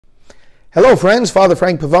Hello friends, Father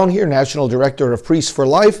Frank Pavone here, National Director of Priests for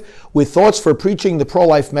Life, with thoughts for preaching the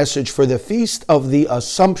pro-life message for the Feast of the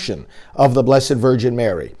Assumption of the Blessed Virgin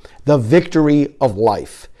Mary, the victory of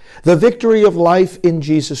life. The victory of life in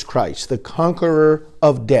Jesus Christ, the conqueror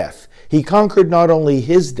of death. He conquered not only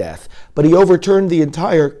his death, but he overturned the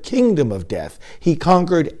entire kingdom of death. He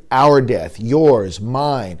conquered our death, yours,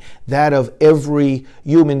 mine, that of every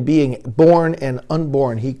human being, born and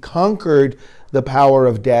unborn. He conquered the power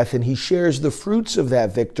of death, and he shares the fruits of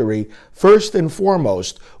that victory, first and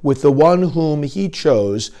foremost, with the one whom he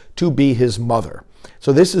chose to be his mother.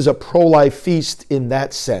 So this is a pro-life feast in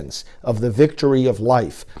that sense, of the victory of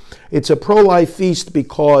life. It's a pro-life feast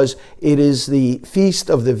because it is the feast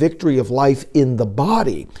of the victory of life in the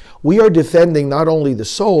body. We are defending not only the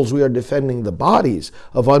souls, we are defending the bodies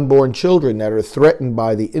of unborn children that are threatened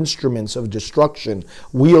by the instruments of destruction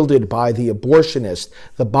wielded by the abortionist.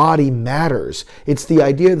 The body matters. It's the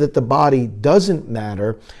idea that the body doesn't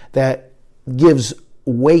matter that gives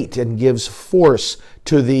weight and gives force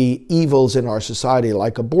to the evils in our society,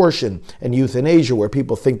 like abortion and euthanasia, where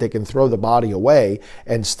people think they can throw the body away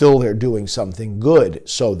and still they're doing something good,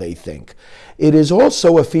 so they think. It is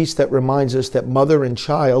also a feast that reminds us that mother and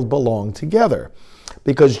child belong together,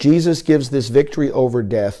 because Jesus gives this victory over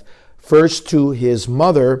death first to his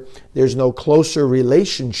mother. There's no closer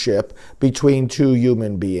relationship between two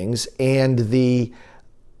human beings, and the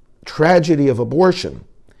tragedy of abortion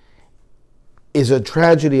is a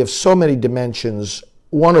tragedy of so many dimensions,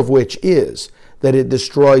 one of which is that it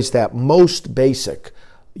destroys that most basic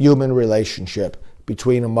human relationship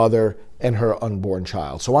between a mother and her unborn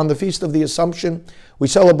child. So on the Feast of the Assumption, we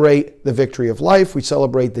celebrate the victory of life, we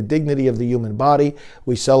celebrate the dignity of the human body,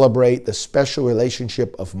 we celebrate the special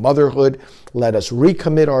relationship of motherhood. Let us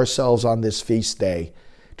recommit ourselves on this feast day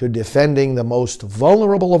to defending the most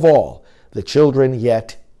vulnerable of all, the children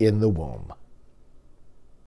yet in the womb.